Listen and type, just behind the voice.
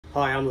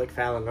Hi, I'm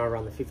Fallon and I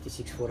run the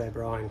 56-foot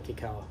O'Brien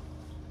Kikoa.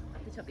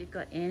 At the top you've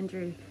got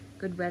Andrew.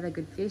 Good weather,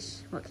 good fish.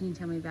 What can you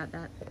tell me about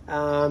that?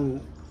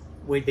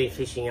 We'd been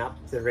fishing up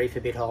the reef a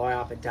bit high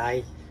up at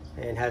day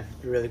and have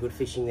really good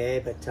fishing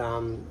there, but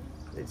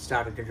it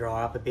started to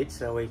dry up a bit,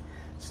 so we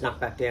snuck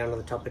back down to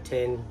the top of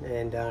 10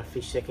 and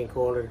fished second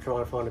quarter to try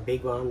and find a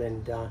big one,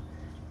 and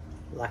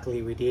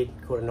luckily we did.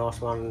 Caught a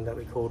nice one that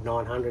we called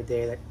 900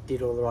 there that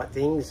did all the right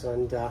things,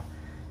 and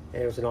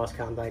it was a nice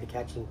calm day to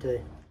catch him too.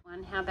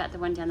 How about the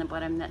one down the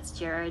bottom? That's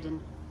Jared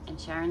and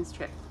Sharon's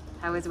trip.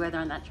 How was the weather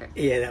on that trip?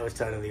 Yeah, that was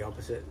totally the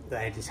opposite.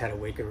 They just had a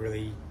week of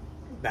really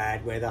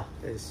bad weather.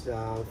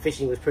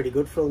 Fishing was pretty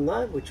good for them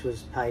though, which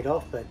was paid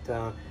off, but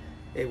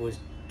it was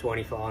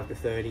 25 to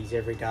 30s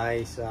every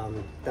day. So,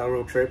 they were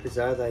real troopers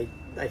though.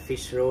 They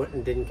fished through it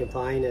and didn't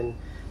complain and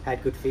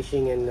had good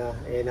fishing, and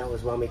that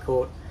was one we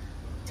caught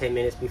 10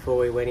 minutes before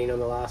we went in on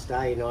the last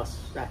day. A nice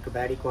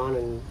acrobatic one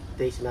and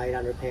decent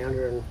 800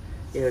 pounder, and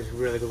yeah, it was a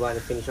really good way to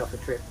finish off the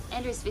trip.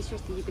 Andrew's fished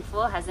with you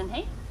before, hasn't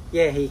he?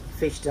 Yeah, he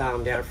fished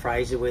down at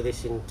Fraser with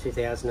us in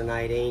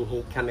 2018.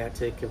 He come out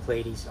to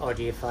complete his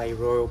IGFA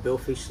Royal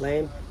Billfish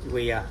Slam.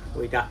 We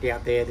ducked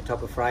out there at the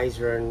top of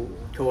Fraser and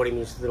caught him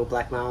his little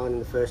black marlin in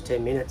the first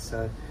 10 minutes.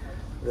 So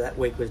that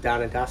week was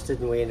done and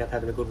dusted, and we ended up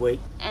having a good week.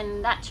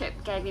 And that trip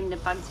gave him the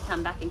bug to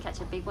come back and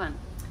catch a big one.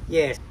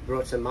 Yeah,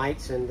 brought some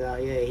mates, and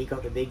yeah, he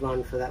got the big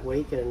one for that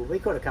week, and we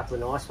caught a couple of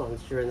nice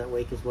ones during that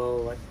week as well,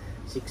 like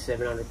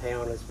 600-700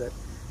 pounders, but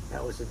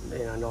that was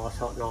a nice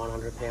hot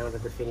 900 pounder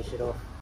to finish it off.